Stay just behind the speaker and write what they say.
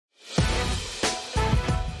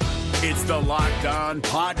It's the Locked On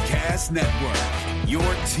Podcast Network, your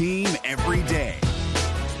team every day.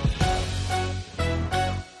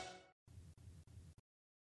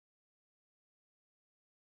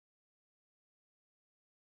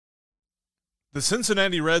 The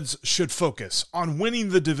Cincinnati Reds should focus on winning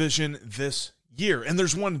the division this year. And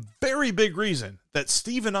there's one very big reason that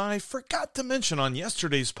Steve and I forgot to mention on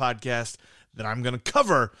yesterday's podcast that I'm going to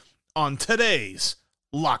cover on today's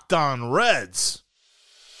Locked On Reds.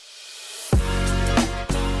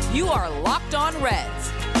 You are Locked On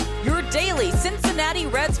Reds, your daily Cincinnati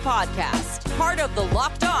Reds podcast, part of the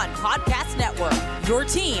Locked On Podcast Network, your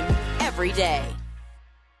team every day.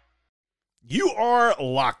 You are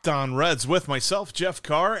Locked On Reds with myself, Jeff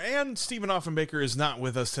Carr, and Stephen Offenbaker is not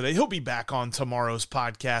with us today. He'll be back on tomorrow's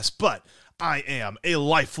podcast, but I am a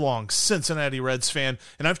lifelong Cincinnati Reds fan,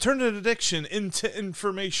 and I've turned an addiction into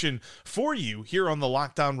information for you here on the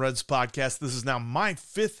Locked On Reds podcast. This is now my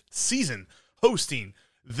 5th season hosting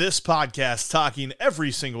this podcast, talking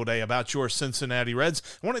every single day about your Cincinnati Reds.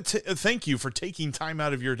 I want to thank you for taking time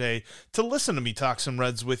out of your day to listen to me talk some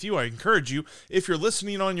Reds with you. I encourage you, if you're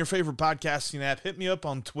listening on your favorite podcasting app, hit me up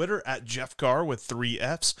on Twitter at Jeff Carr with 3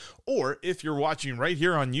 Fs, or if you're watching right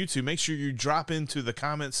here on YouTube, make sure you drop into the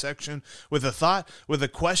comment section with a thought, with a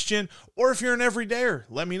question, or if you're an everydayer,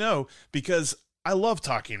 let me know, because I love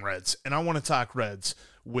talking Reds, and I want to talk Reds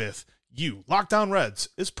with you. Locked On Reds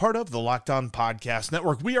is part of the Locked On Podcast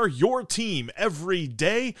Network. We are your team every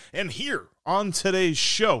day, and here on today's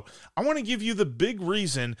show, I want to give you the big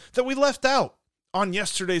reason that we left out on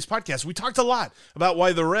yesterday's podcast. We talked a lot about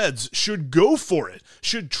why the Reds should go for it,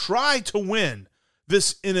 should try to win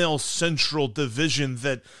this NL Central division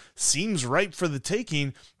that seems ripe for the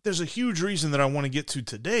taking. There's a huge reason that I want to get to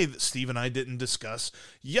today that Steve and I didn't discuss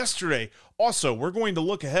yesterday. Also, we're going to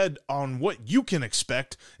look ahead on what you can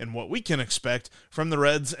expect and what we can expect from the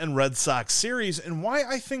Reds and Red Sox series and why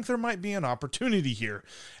I think there might be an opportunity here.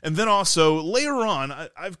 And then also, later on,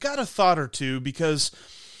 I've got a thought or two because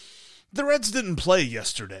the Reds didn't play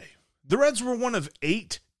yesterday. The Reds were one of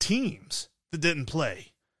 8 teams that didn't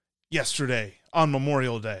play yesterday on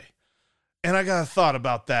Memorial Day. And I got a thought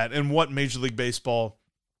about that and what Major League Baseball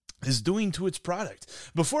is doing to its product.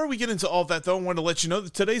 Before we get into all of that, though, I want to let you know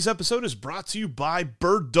that today's episode is brought to you by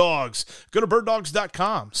Bird Dogs. Go to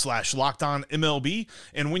birddogs.com/LockedOnMLB,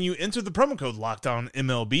 and when you enter the promo code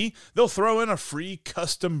LockedOnMLB, they'll throw in a free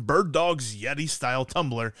custom Bird Dogs Yeti-style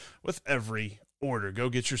tumbler with every order. Go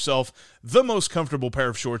get yourself the most comfortable pair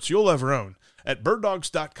of shorts you'll ever own at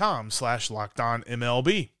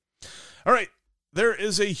birddogs.com/LockedOnMLB. All right, there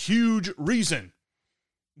is a huge reason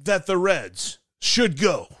that the Reds should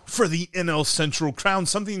go for the NL Central crown,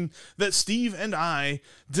 something that Steve and I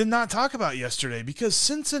did not talk about yesterday because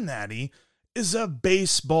Cincinnati is a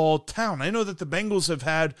baseball town. I know that the Bengals have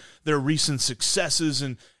had their recent successes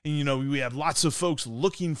and you know, we have lots of folks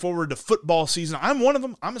looking forward to football season. I'm one of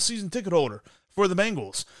them. I'm a season ticket holder for the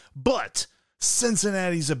Bengals, but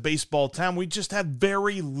Cincinnati's a baseball town. We just have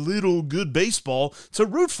very little good baseball to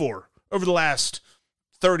root for over the last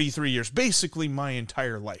 33 years, basically my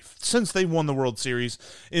entire life, since they won the World Series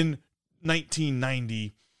in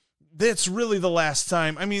 1990. That's really the last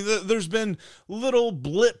time. I mean, there's been little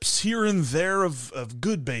blips here and there of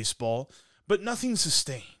good baseball, but nothing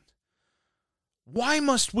sustained. Why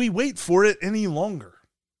must we wait for it any longer?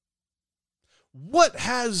 What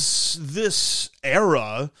has this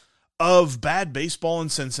era of bad baseball in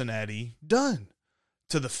Cincinnati done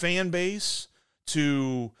to the fan base,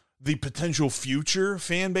 to the potential future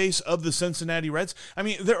fan base of the Cincinnati Reds? I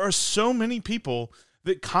mean, there are so many people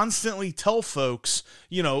that constantly tell folks,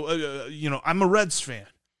 I'm a Reds fan.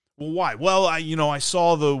 Well, why? Well, I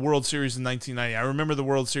saw the World Series in 1990. I remember the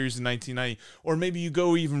World Series in 1990. Or maybe you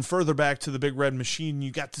go even further back to the Big Red Machine and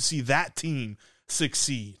you got to see that team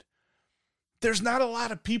succeed. There's not a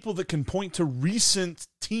lot of people that can point to recent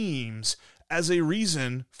teams as a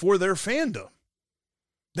reason for their fandom.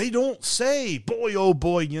 They don't say, boy, oh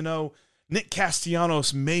boy, Nick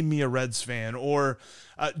Castellanos made me a Reds fan, or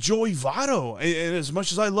Joey Votto. And as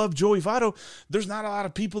much as I love Joey Votto, there's not a lot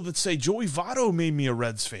of people that say Joey Votto made me a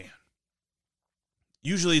Reds fan.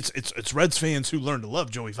 Usually it's Reds fans who learn to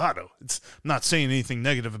love Joey Votto. I'm not saying anything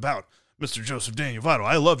negative about Mr. Joseph Daniel Votto.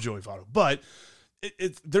 I love Joey Votto, but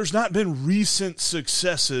there's not been recent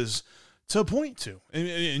successes to point to.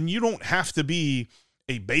 And you don't have to be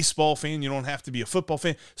a baseball fan. You don't have to be a football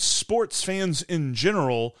fan. Sports fans in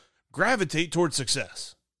general gravitate towards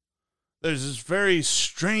success. There's this very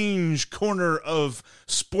strange corner of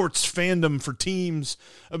sports fandom for teams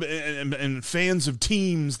and fans of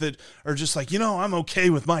teams that are just like, I'm okay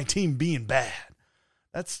with my team being bad.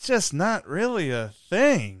 That's just not really a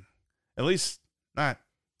thing. At least not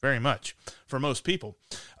very much for most people.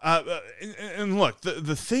 And look,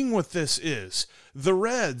 the thing with this is the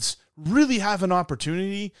Reds really have an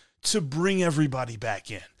opportunity to bring everybody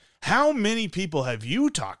back in. How many people have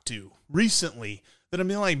you talked to recently that have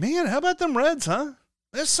been like, man, how about them Reds, huh?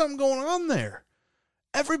 There's something going on there.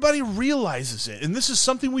 Everybody realizes it. And this is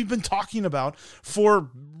something we've been talking about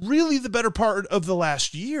for really the better part of the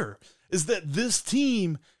last year, is that this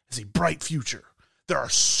team has a bright future. There are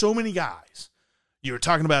so many guys. You were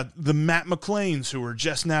talking about the Matt McClains, who are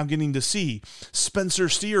just now getting to see. Spencer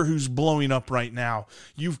Steer, who's blowing up right now.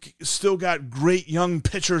 You've still got great young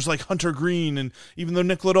pitchers like Hunter Green, and even though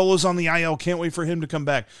Nick Lodola's on the IL, can't wait for him to come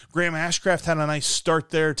back. Graham Ashcraft had a nice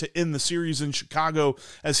start there to end the series in Chicago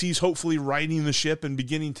as he's hopefully riding the ship and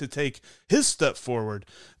beginning to take his step forward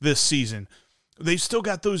this season. They've still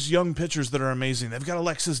got those young pitchers that are amazing. They've got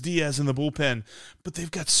Alexis Diaz in the bullpen, but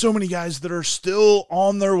they've got so many guys that are still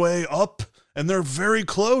on their way up. And they're very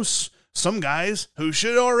close. Some guys who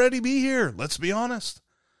should already be here, let's be honest.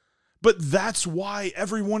 But that's why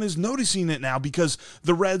everyone is noticing it now, because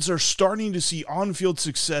the Reds are starting to see on-field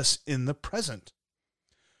success in the present.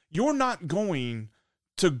 You're not going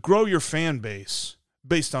to grow your fan base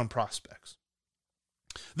based on prospects.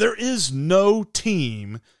 There is no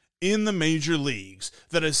team in the major leagues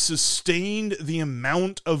that has sustained the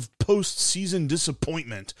amount of postseason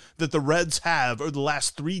disappointment that the Reds have over the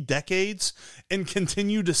last 3 decades and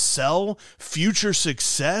continue to sell future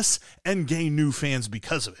success and gain new fans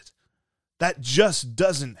because of it. That just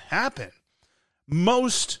doesn't happen.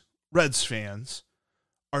 Most Reds fans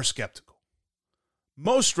are skeptical.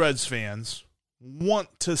 Most Reds fans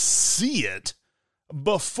want to see it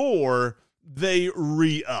before they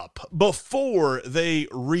re-up, before they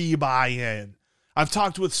re-buy in. I've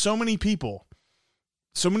talked with so many people,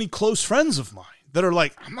 so many close friends of mine that are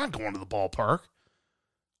like, I'm not going to the ballpark.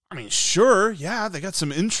 I mean, sure, yeah, they got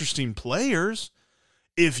some interesting players.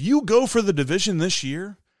 If you go for the division this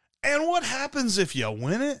year, and what happens if you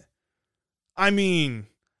win it? I mean,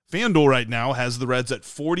 FanDuel right now has the Reds at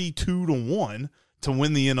 42-1 to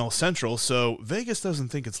win the NL Central, so Vegas doesn't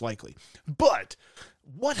think it's likely. But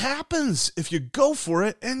what happens if you go for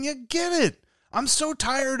it and you get it? I'm so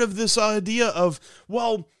tired of this idea of,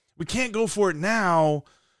 well, we can't go for it now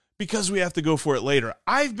because we have to go for it later.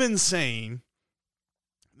 I've been saying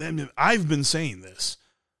this,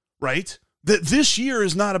 right? That this year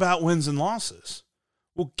is not about wins and losses.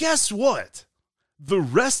 Well, guess what? The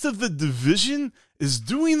rest of the division is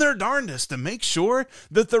doing their darndest to make sure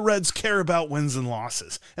that the Reds care about wins and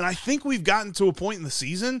losses. And I think we've gotten to a point in the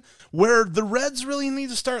season where the Reds really need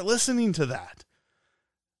to start listening to that.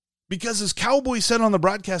 Because as Cowboy said on the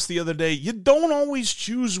broadcast the other day, you don't always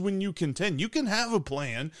choose when you contend. You can have a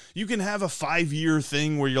plan. You can have a 5-year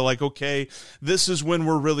thing where you're like, okay, this is when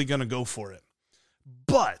we're really going to go for it.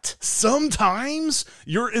 But sometimes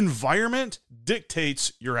your environment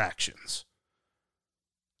dictates your actions.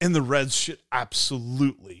 And the Reds should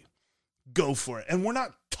absolutely go for it. And we're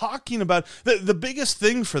not talking about the biggest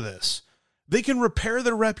thing for this. They can repair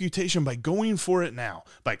their reputation by going for it now,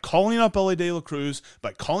 by calling up Elly De La Cruz,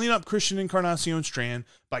 by calling up Christian Encarnacion Strand,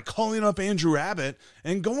 by calling up Andrew Abbott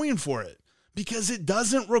and going for it. Because it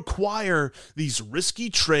doesn't require these risky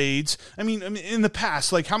trades. I mean, in the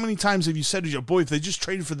past, like how many times have you said to your boy, if they just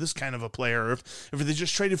traded for this kind of a player, or if they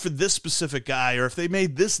just traded for this specific guy, or if they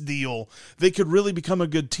made this deal, they could really become a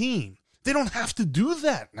good team. They don't have to do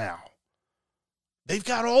that now. They've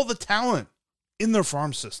got all the talent in their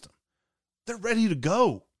farm system. They're ready to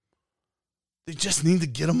go. They just need to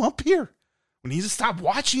get them up here. We need to stop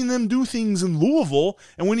watching them do things in Louisville,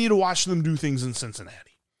 and we need to watch them do things in Cincinnati.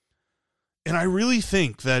 And I really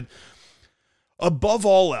think that above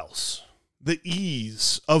all else, the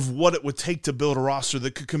ease of what it would take to build a roster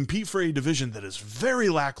that could compete for a division that is very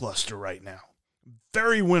lackluster right now,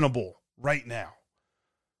 very winnable right now.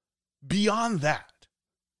 Beyond that,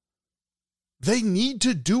 they need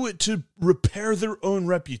to do it to repair their own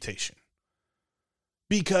reputation.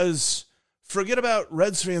 Because forget about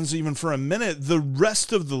Reds fans even for a minute, the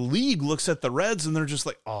rest of the league looks at the Reds and they're just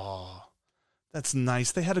like, oh, that's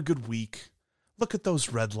nice. They had a good week. Look at those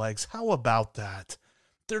Red Legs. How about that?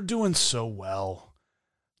 They're doing so well.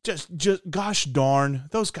 Just gosh darn,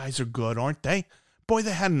 those guys are good, aren't they? Boy,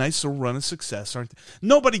 they had a nice little run of success, aren't they?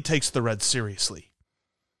 Nobody takes the Reds seriously.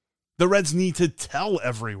 The Reds need to tell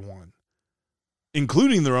everyone,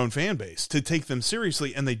 including their own fan base, to take them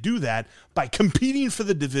seriously, and they do that by competing for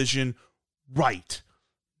the division right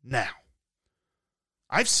now.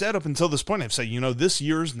 I've said up until this point, I've said, this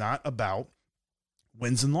year is not about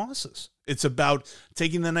wins and losses. It's about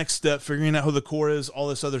taking the next step, figuring out who the core is, all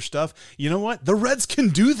this other stuff. You know what? The Reds can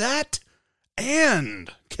do that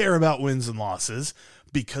and care about wins and losses,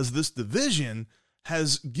 because this division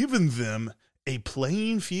has given them a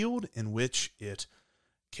playing field in which it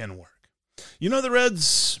can work. You know, the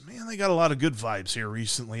Reds, man, they got a lot of good vibes here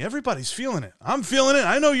recently. Everybody's feeling it. I'm feeling it.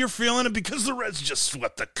 I know you're feeling it because the Reds just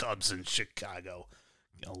swept the Cubs in Chicago.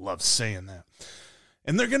 I love saying that.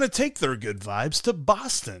 And they're going to take their good vibes to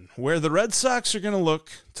Boston, where the Red Sox are going to look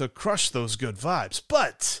to crush those good vibes.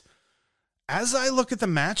 But as I look at the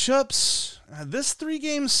matchups, this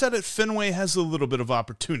 3-game set at Fenway has a little bit of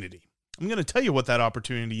opportunity. I'm going to tell you what that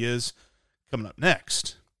opportunity is coming up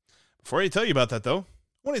next. Before I tell you about that, though,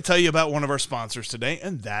 I want to tell you about one of our sponsors today,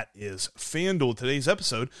 and that is FanDuel. Today's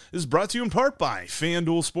episode is brought to you in part by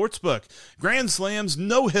FanDuel Sportsbook. Grand slams,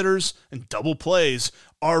 no-hitters, and double plays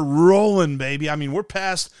are rolling, baby. I mean, we're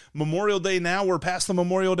past Memorial Day now. We're past the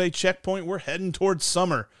Memorial Day checkpoint. We're heading towards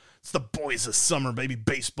summer. It's the boys of summer, baby.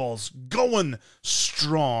 Baseball's going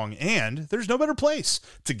strong, and there's no better place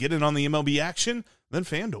to get in on the MLB action than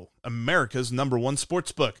FanDuel, America's #1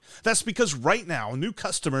 sportsbook. That's because right now, new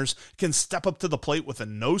customers can step up to the plate with a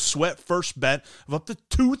no-sweat first bet of up to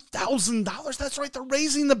 $2,000. That's right, they're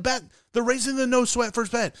raising the bet. They're raising the no-sweat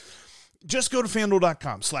first bet. Just go to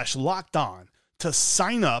FanDuel.com/lockedon to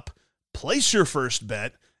sign up, place your first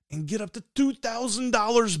bet, and get up to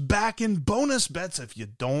 $2,000 back in bonus bets if you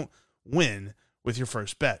don't win with your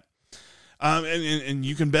first bet. And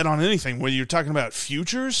you can bet on anything, whether you're talking about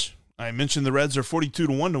futures. I mentioned the Reds are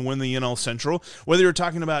 42-1 to win the NL Central. Whether you're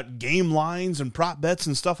talking about game lines and prop bets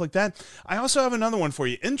and stuff like that, I also have another one for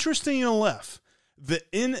you. Interesting enough, the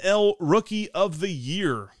NL Rookie of the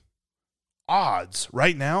Year odds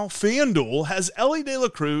right now, FanDuel has Elly De La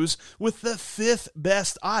Cruz with the 5th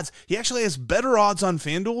best odds. He actually has better odds on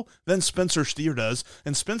FanDuel than Spencer Steer does,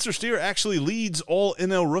 and Spencer Steer actually leads all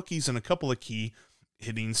NL rookies in a couple of key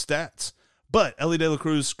hitting stats. But Elly De La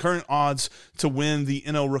Cruz's current odds to win the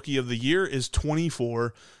NL Rookie of the Year is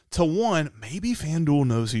 24-1. Maybe FanDuel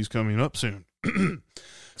knows he's coming up soon.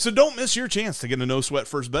 So don't miss your chance to get a no-sweat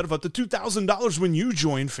first bet of up to $2,000 when you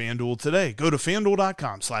join FanDuel today. Go to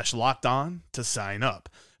FanDuel.com/lockedon to sign up.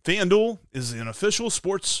 FanDuel is an official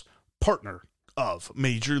sports partner of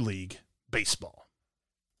Major League Baseball.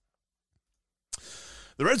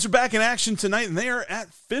 The Reds are back in action tonight, and they are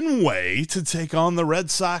at Fenway to take on the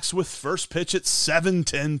Red Sox with first pitch at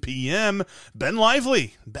 7:10 p.m. Ben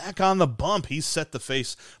Lively back on the bump. He's set to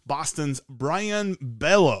face Boston's Brayan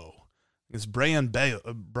Bello. It's Brayan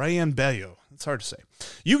Bello. It's hard to say.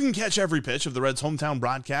 You can catch every pitch of the Reds' hometown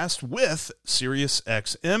broadcast with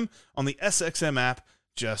SiriusXM on the SXM app.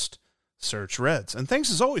 Just search Reds. And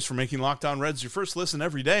thanks as always for making Locked On Reds your first listen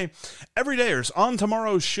every day. Everydayers, on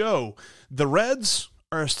tomorrow's show, the Reds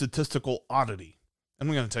are a statistical oddity. And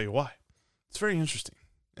I'm going to tell you why. It's very interesting.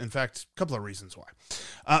 In fact, a couple of reasons why.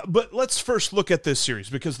 But let's first look at this series,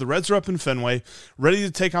 because the Reds are up in Fenway, ready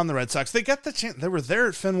to take on the Red Sox. They got the chance. They were there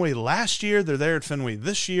at Fenway last year. They're there at Fenway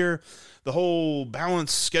this year. The whole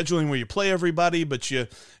balanced scheduling where you play everybody, but you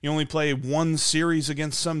only play one series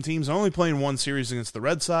against some teams. I'm only playing one series against the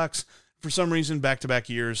Red Sox for some reason, back-to-back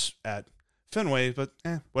years at Fenway, but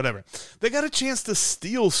whatever. They got a chance to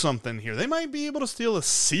steal something here. They might be able to steal a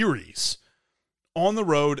series on the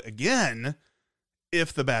road again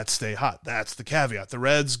if the bats stay hot. That's the caveat. The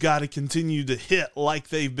Reds got to continue to hit like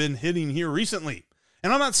they've been hitting here recently.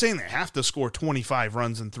 And I'm not saying they have to score 25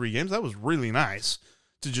 runs in 3 games. That was really nice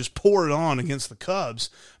to just pour it on against the Cubs.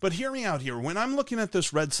 But hear me out here. When I'm looking at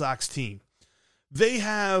this Red Sox team, they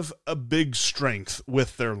have a big strength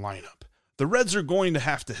with their lineup. The Reds are going to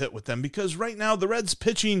have to hit with them because right now the Reds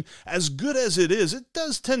pitching, as good as it is, it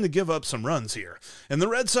does tend to give up some runs here. And the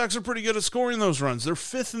Red Sox are pretty good at scoring those runs. They're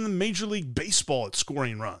 5th in the Major League Baseball at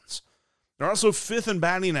scoring runs. They're also 5th in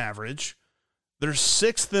batting average. They're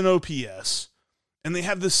 6th in OPS. And they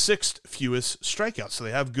have the 6th fewest strikeouts. So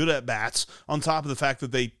they have good at-bats on top of the fact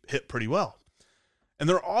that they hit pretty well. And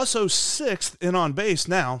they're also 6th in on base.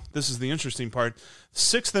 Now, this is the interesting part.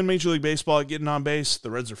 6th in Major League Baseball at getting on base. The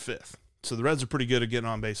Reds are 5th. So the Reds are pretty good at getting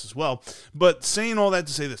on base as well. But saying all that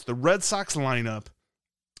to say this, the Red Sox lineup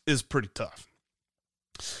is pretty tough.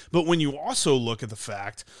 But when you also look at the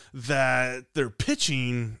fact that their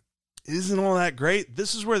pitching isn't all that great,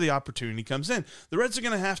 this is where the opportunity comes in. The Reds are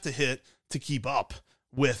going to have to hit to keep up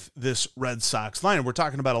with this Red Sox lineup. We're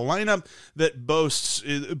talking about a lineup that boasts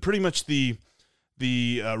pretty much the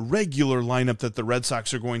regular lineup that the Red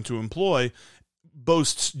Sox are going to employ,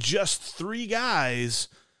 boasts just 3 guys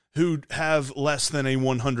who have less than a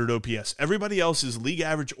 100 OPS. Everybody else is league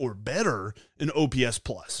average or better in OPS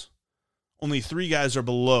plus. Only 3 guys are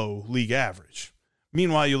below league average.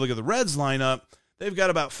 Meanwhile, you look at the Reds lineup, they've got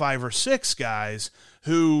about 5 or 6 guys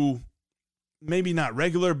who maybe not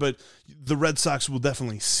regular, but the Red Sox will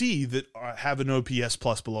definitely see that have an OPS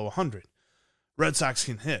plus below 100. Red Sox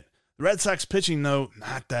can hit. The Red Sox pitching, though,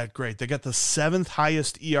 not that great. They got the 7th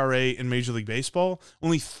highest ERA in Major League Baseball.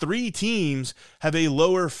 Only 3 teams have a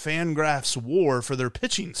lower Fangraphs WAR for their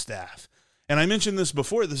pitching staff. And I mentioned this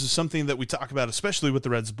before. This is something that we talk about, especially with the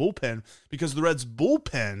Reds bullpen, because the Reds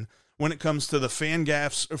bullpen, when it comes to the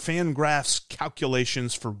Fangraphs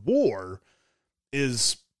calculations for WAR,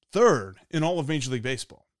 is 3rd in all of Major League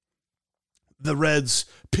Baseball. The Reds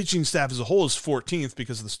pitching staff as a whole is 14th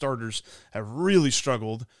because the starters have really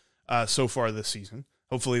struggled so far this season.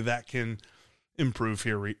 Hopefully that can improve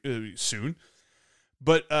here soon.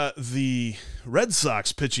 But the Red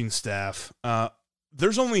Sox pitching staff,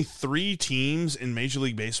 there's only 3 teams in Major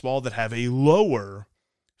League Baseball that have a lower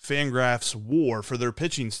Fangraphs WAR for their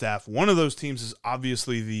pitching staff. One of those teams is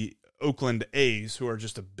obviously the Oakland A's, who are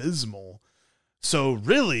just abysmal. So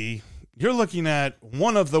really, you're looking at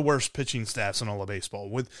one of the worst pitching staffs in all of baseball.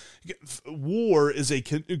 With WAR is a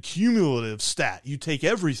cumulative stat. You take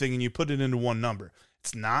everything and you put it into one number.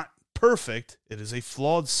 It's not perfect. It is a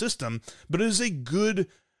flawed system, but it is a good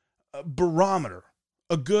barometer,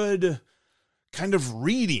 a good kind of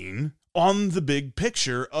reading on the big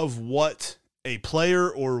picture of what a player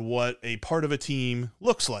or what a part of a team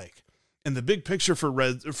looks like. And the big picture for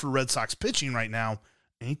Red Sox pitching right now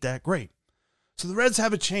ain't that great. So the Reds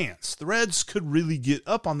have a chance. The Reds could really get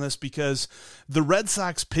up on this because the Red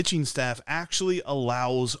Sox pitching staff actually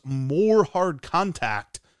allows more hard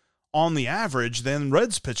contact on the average than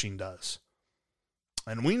Reds pitching does.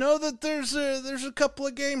 And we know that there's a couple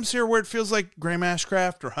of games here where it feels like Graham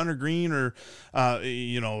Ashcraft or Hunter Green or,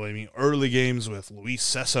 early games with Luis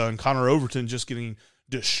Cessa and Connor Overton just getting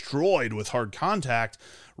destroyed with hard contact.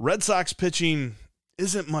 Red Sox pitching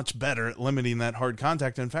isn't much better at limiting that hard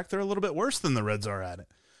contact. In fact, they're a little bit worse than the Reds are at it.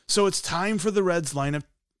 So it's time for the Reds lineup.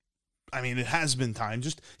 I mean, it has been time.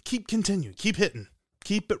 Just keep hitting,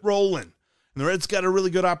 keep it rolling. And the Reds got a really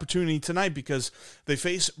good opportunity tonight because they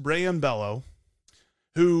face Brayan Bello,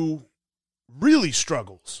 who really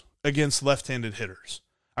struggles against left-handed hitters.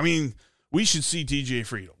 I mean, we should see TJ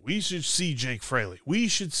Friedl. We should see Jake Fraley. We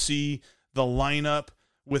should see the lineup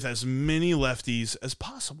with as many lefties as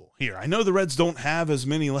possible here. I know the Reds don't have as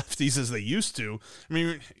many lefties as they used to. I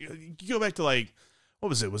mean, you go back to what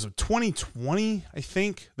was it? Was it 2020, I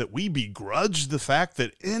think, that we begrudged the fact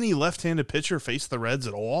that any left-handed pitcher faced the Reds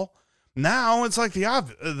at all? Now it's like the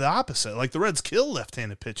opposite. Like the Reds kill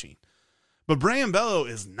left-handed pitching. But Brayan Bello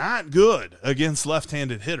is not good against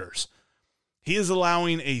left-handed hitters. He is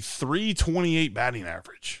allowing a .328 batting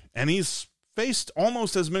average, and he's faced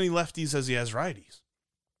almost as many lefties as he has righties.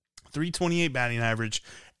 .328 batting average,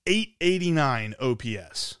 .889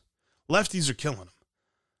 OPS. Lefties are killing him.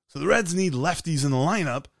 So the Reds need lefties in the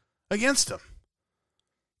lineup against him.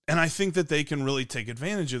 And I think that they can really take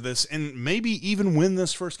advantage of this and maybe even win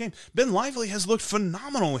this first game. Ben Lively has looked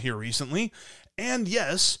phenomenal here recently. And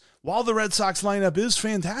yes, while the Red Sox lineup is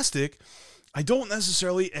fantastic, I don't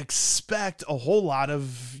necessarily expect a whole lot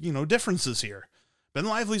of, differences here. Ben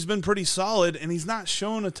Lively's been pretty solid, and he's not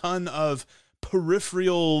shown a ton of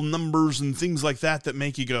peripheral numbers and things like that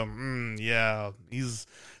make you go, yeah, he's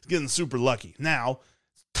getting super lucky. Now,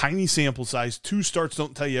 tiny sample size, 2 starts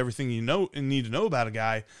don't tell you everything you know and need to know about a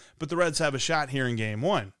guy, but the Reds have a shot here in Game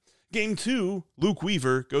 1. Game 2, Luke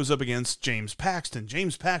Weaver goes up against James Paxton.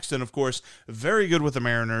 James Paxton, of course, very good with the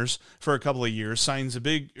Mariners for a couple of years, signs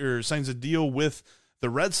a deal with the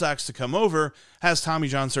Red Sox to come over, has Tommy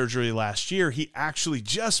John surgery last year. He actually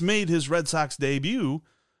just made his Red Sox debut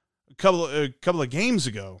a couple of games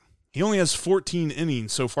ago. He only has 14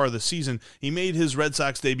 innings so far this season. He made his Red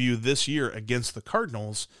Sox debut this year against the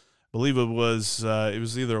Cardinals. I believe it was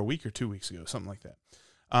either a week or 2 weeks ago, something like that.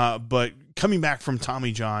 But coming back from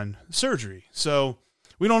Tommy John surgery. So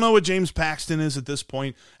we don't know what James Paxton is at this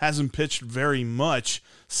point. Hasn't pitched very much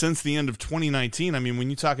since the end of 2019. I mean, when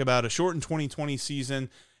you talk about a shortened 2020 season,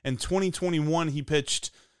 and 2021 he pitched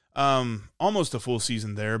almost a full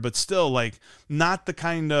season there, but still not the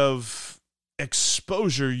kind of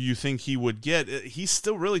exposure you think he would get. He's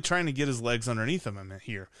still really trying to get his legs underneath him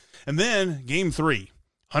here. And then Game 3,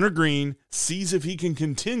 Hunter Green sees if he can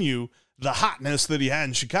continue the hotness that he had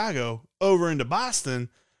in Chicago over into Boston.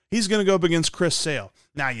 He's going to go up against Chris Sale.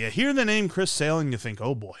 Now, you hear the name Chris Sale and you think,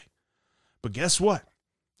 oh boy. But guess what?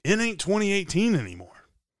 It ain't 2018 anymore.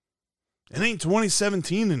 It ain't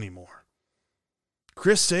 2017 anymore.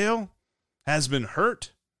 Chris Sale has been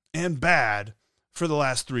hurt and bad for the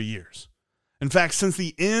last 3 years. In fact, since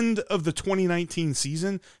the end of the 2019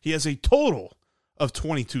 season, he has a total of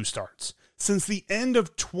 22 starts. Since the end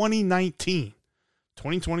of 2019,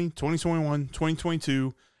 2020, 2021,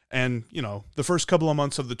 2022, and, the first couple of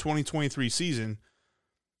months of the 2023 season,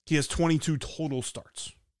 he has 22 total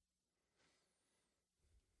starts.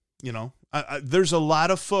 There's a lot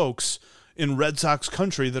of folks in Red Sox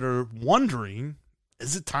country that are wondering,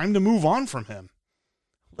 is it time to move on from him?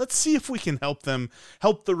 Let's see if we can help the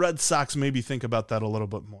Red Sox maybe think about that a little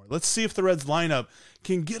bit more. Let's see if the Reds lineup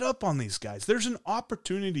can get up on these guys. There's an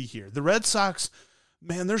opportunity here. The Red Sox,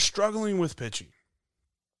 man, they're struggling with pitching.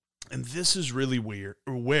 And this is really weird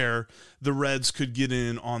where the Reds could get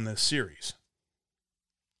in on this series.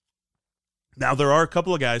 Now, there are a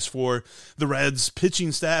couple of guys for the Reds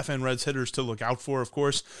pitching staff and Reds hitters to look out for, of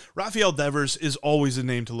course. Rafael Devers is always a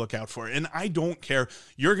name to look out for, and I don't care.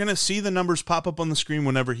 You're going to see the numbers pop up on the screen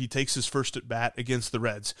whenever he takes his first at bat against the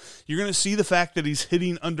Reds. You're going to see the fact that he's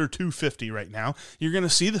hitting under 250 right now. You're going to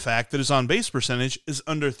see the fact that his on-base percentage is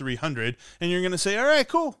under 300, and you're going to say, all right,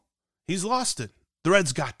 cool. He's lost it. The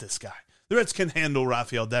Reds got this guy. The Reds can handle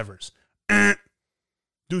Rafael Devers.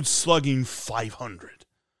 Dude's slugging 500.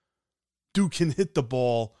 Dude can hit the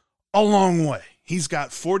ball a long way. He's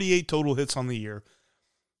got 48 total hits on the year.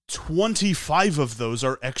 25 of those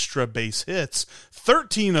are extra base hits.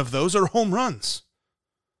 13 of those are home runs.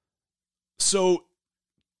 So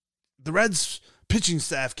the Reds pitching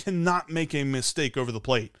staff cannot make a mistake over the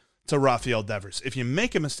plate to Rafael Devers. If you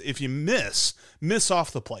make a mistake, if you miss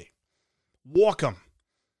off the plate, walk him.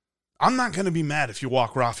 I'm not going to be mad if you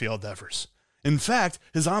walk Rafael Devers. In fact,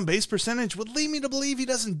 his on-base percentage would lead me to believe he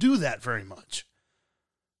doesn't do that very much.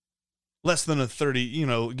 Less than a 30,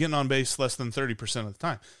 getting on base less than 30% of the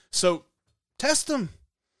time. So test him.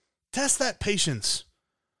 Test that patience.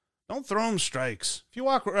 Don't throw him strikes. If you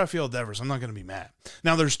walk Rafael Devers, I'm not going to be mad.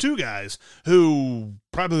 Now, there's two guys who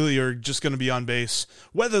probably are just going to be on base,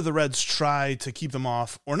 whether the Reds try to keep them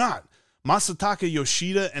off or not. Masataka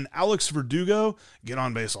Yoshida and Alex Verdugo get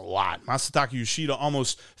on base a lot. Masataka Yoshida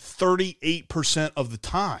almost 38% of the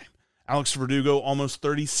time. Alex Verdugo almost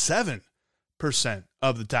 37%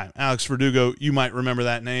 of the time. Alex Verdugo, you might remember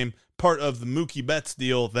that name, part of the Mookie Betts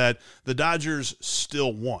deal that the Dodgers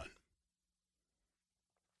still won.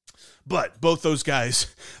 But both those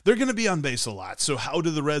guys, they're going to be on base a lot. So how do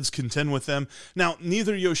the Reds contend with them? Now,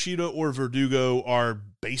 neither Yoshida or Verdugo are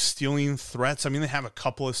base stealing threats. I mean, they have a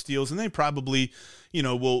couple of steals, and they probably,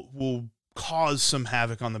 will cause some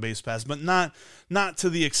havoc on the base paths, but not to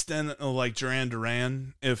the extent of like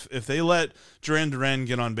Duran. If they let Duran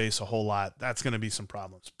get on base a whole lot, that's going to be some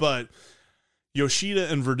problems. But Yoshida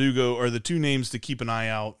and Verdugo are the two names to keep an eye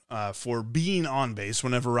out for being on base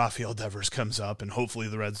whenever Rafael Devers comes up, and hopefully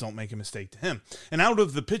the Reds don't make a mistake to him. And out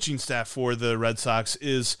of the pitching staff for the Red Sox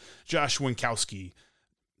is Josh Winkowski.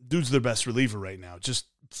 Dude's their best reliever right now. Just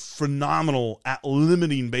phenomenal at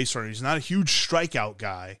limiting base runners. He's not a huge strikeout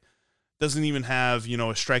guy. Doesn't even have, a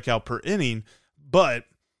strikeout per inning, but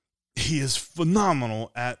he is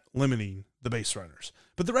phenomenal at limiting the base runners.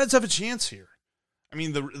 But the Reds have a chance here. I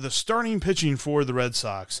mean, the starting pitching for the Red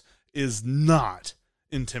Sox is not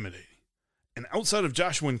intimidating. And outside of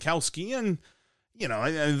Josh Winkowski, and,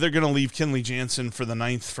 they're going to leave Kenley Jansen for the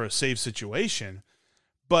ninth for a save situation.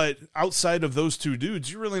 But outside of those two dudes,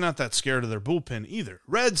 you're really not that scared of their bullpen either.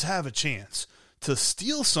 Reds have a chance to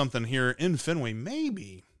steal something here in Fenway,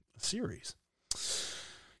 maybe a series.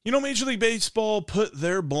 Major League Baseball put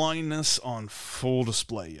their blindness on full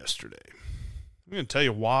display yesterday. I'm going to tell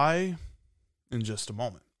you why in just a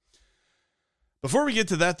moment. Before we get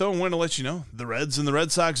to that, though, I want to let you know the Reds and the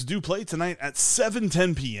Red Sox do play tonight at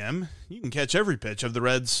 7:10 p.m. You can catch every pitch of the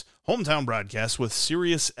Reds' hometown broadcast with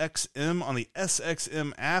SiriusXM on the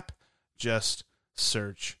SXM app. Just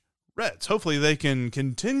search Reds. Hopefully they can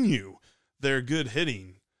continue their good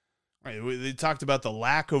hitting. Right, they talked about the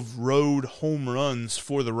lack of road home runs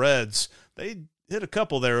for the Reds. They hit a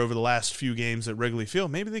couple there over the last few games at Wrigley Field.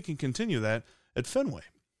 Maybe they can continue that at Fenway.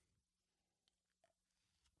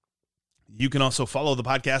 You can also follow the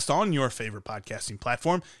podcast on your favorite podcasting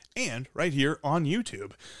platform and right here on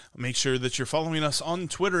YouTube. Make sure that you're following us on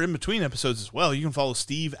Twitter in between episodes as well. You can follow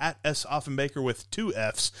Steve at S. Offenbaker with 2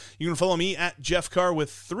 Fs. You can follow me at Jeff Carr with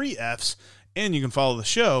 3 Fs. And you can follow the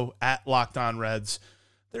show at Locked On Reds.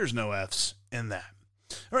 There's no Fs in that.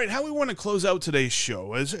 All right, how we want to close out today's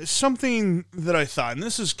show is something that I thought, and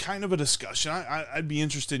this is kind of a discussion. I'd be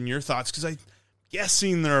interested in your thoughts because I'm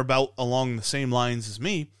guessing they're about along the same lines as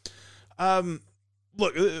me.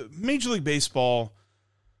 Look, Major League Baseball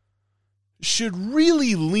should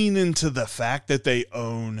really lean into the fact that they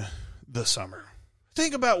own the summer.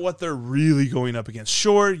 Think about what they're really going up against.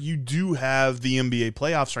 Sure, you do have the NBA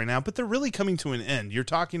playoffs right now, but they're really coming to an end. You're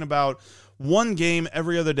talking about one game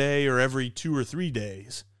every other day or every 2 or 3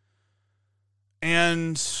 days.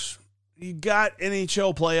 And you got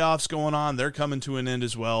NHL playoffs going on. They're coming to an end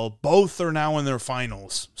as well. Both are now in their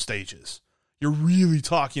finals stages. You're really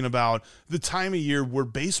talking about the time of year where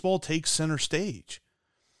baseball takes center stage.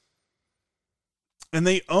 And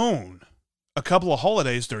they own a couple of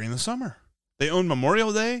holidays during the summer. They own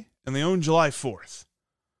Memorial Day and they own July 4th.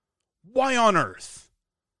 Why on earth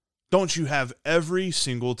don't you have every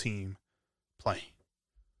single team playing?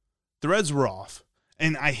 The Reds were off,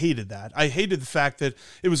 and I hated that. I hated the fact that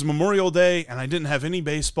it was Memorial Day and I didn't have any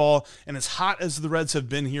baseball, and as hot as the Reds have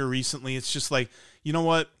been here recently, it's just like, you know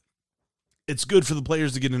what? It's good for the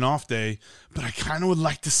players to get an off day, but I kind of would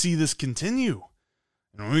like to see this continue.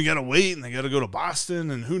 You know, we got to wait, and they got to go to Boston,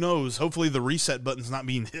 and who knows? Hopefully the reset button's not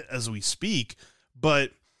being hit as we speak,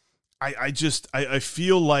 but I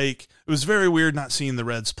feel like it was very weird not seeing the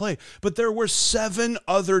Reds play. But there were 7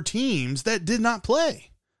 other teams that did not play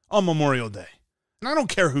on Memorial Day. And I don't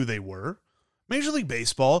care who they were. Major League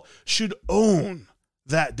Baseball should own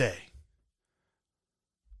that day.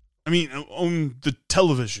 I mean, own the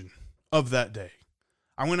television of that day.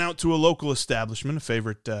 I went out to a local establishment, a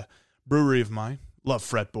favorite brewery of mine. Love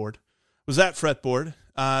Fretboard. Was at Fretboard.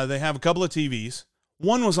 They have a couple of TVs.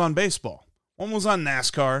 One was on baseball. One was on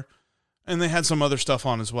NASCAR. And they had some other stuff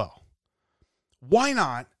on as well. Why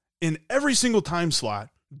not, in every single time slot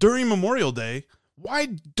during Memorial Day, why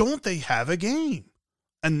don't they have a game?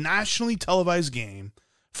 A nationally televised game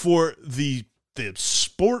for the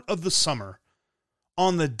sport of the summer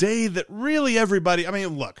on the day that really everybody, I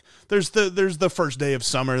mean, look, there's the first day of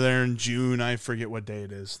summer there in June. I forget what day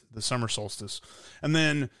it is, the summer solstice. And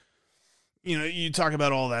then, you know, you talk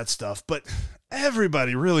about all that stuff, but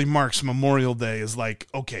everybody really marks Memorial Day as like,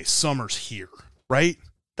 okay, summer's here, right?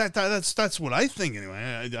 That's what I think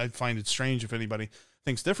anyway. I find it strange if anybody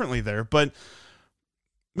thinks differently there, but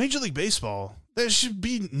Major League Baseball, there should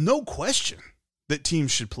be no question that teams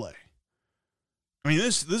should play. I mean,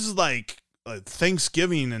 this is like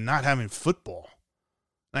Thanksgiving and not having football.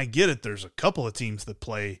 And I get it. There's a couple of teams that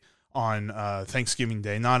play on Thanksgiving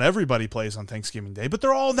Day. Not everybody plays on Thanksgiving Day, but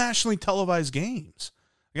they're all nationally televised games.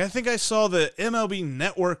 Like, I think I saw the MLB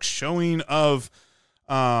Network showing of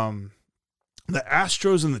the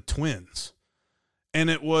Astros and the Twins. And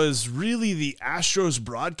it was really the Astros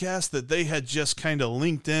broadcast that they had just kind of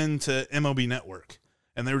linked into MLB Network.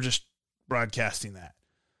 And they were just broadcasting that.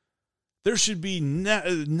 There should be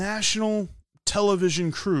national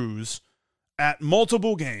television crews at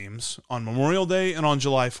multiple games on Memorial Day and on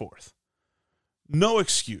July 4th. No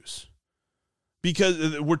excuse.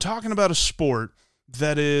 Because we're talking about a sport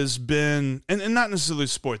that has been, and not necessarily a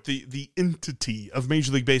sport, the entity of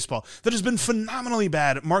Major League Baseball that has been phenomenally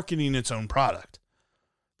bad at marketing its own product.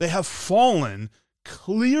 They have fallen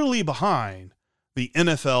clearly behind the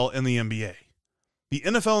NFL and the NBA. The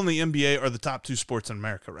NFL and the NBA are the top 2 sports in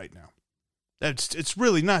America right now. It's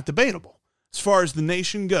really not debatable. As far as the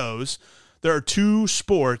nation goes, there are 2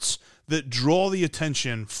 sports that draw the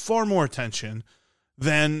attention, far more attention,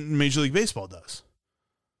 than Major League Baseball does.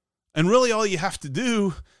 And really all you have to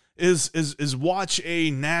do is watch a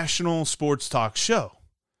national sports talk show.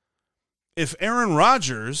 If Aaron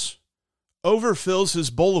Rodgers overfills his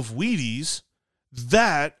bowl of Wheaties,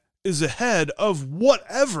 that is ahead of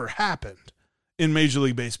whatever happened in Major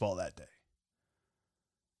League Baseball that day.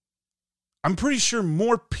 I'm pretty sure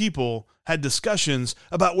more people had discussions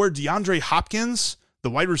about where DeAndre Hopkins, the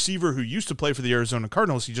wide receiver who used to play for the Arizona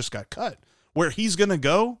Cardinals, he just got cut, where he's going to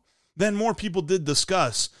go, than more people did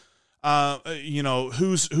discuss,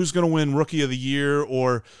 who's going to win Rookie of the Year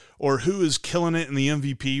or who is killing it in the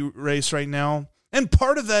MVP race right now. And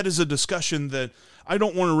part of that is a discussion that I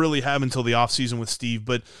don't want to really have until the offseason with Steve,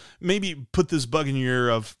 but maybe put this bug in your ear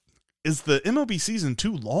of, is the MLB season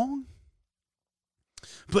too long?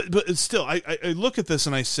 But still, I look at this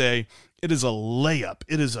and I say, it is a layup.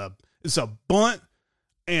 It's a bunt,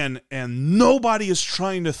 and nobody is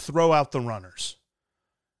trying to throw out the runners.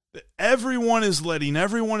 Everyone is letting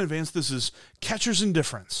everyone advance. This is catcher's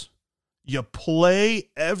indifference. You play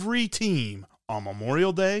every team on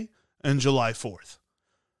Memorial Day and July 4th.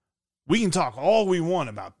 We can talk all we want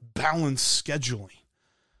about balanced scheduling.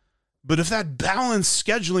 But if that balanced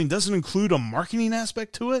scheduling doesn't include a marketing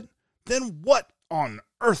aspect to it, then what on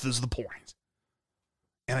earth is the point?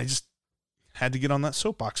 And I just had to get on that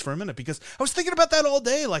soapbox for a minute because I was thinking about that all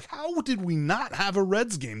day. Like, how did we not have a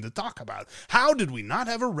Reds game to talk about? How did we not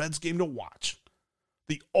have a Reds game to watch?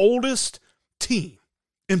 The oldest team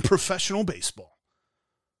in professional baseball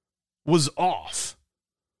was off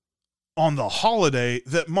on the holiday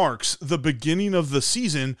that marks the beginning of the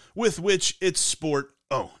season with which its sport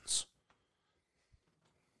owns.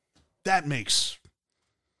 That makes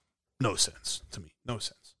No sense to me. No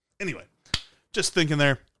sense. Anyway, just thinking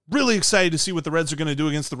there. Really excited to see what the Reds are going to do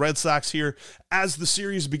against the Red Sox here as the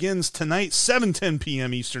series begins tonight, 7:10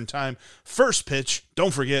 p.m. Eastern Time. First pitch.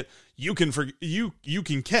 Don't forget, you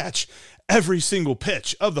can catch every single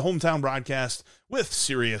pitch of the hometown broadcast with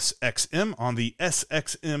Sirius XM on the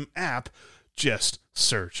SXM app. Just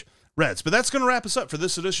search Reds. But that's going to wrap us up for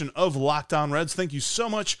this edition of Locked On Reds. Thank you so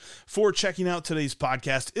much for checking out today's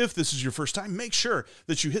podcast. If this is your first time, make sure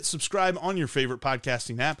that you hit subscribe on your favorite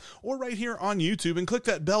podcasting app or right here on YouTube and click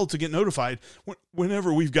that bell to get notified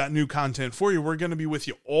whenever we've got new content for you. We're going to be with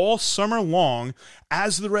you all summer long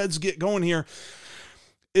as the Reds get going here.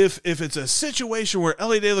 If it's a situation where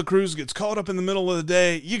Elly De La Cruz gets caught up in the middle of the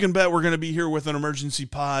day, you can bet we're going to be here with an emergency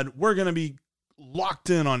pod. We're going to be locked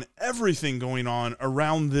in on everything going on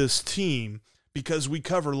around this team because we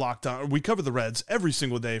cover the Reds every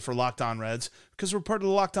single day for Locked On Reds because we're part of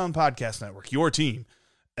the Locked On Podcast Network, your team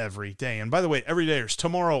every day. And by the way, every dayers,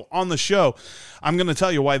 tomorrow on the show, I'm going to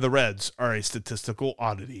tell you why the Reds are a statistical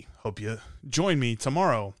oddity. Hope you join me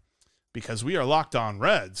tomorrow because we are Locked On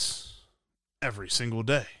Reds every single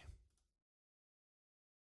day.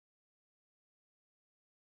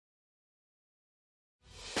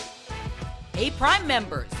 Hey, Prime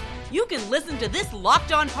members, you can listen to this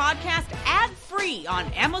Locked On podcast ad-free on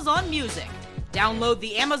Amazon Music. Download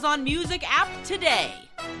the Amazon Music app today.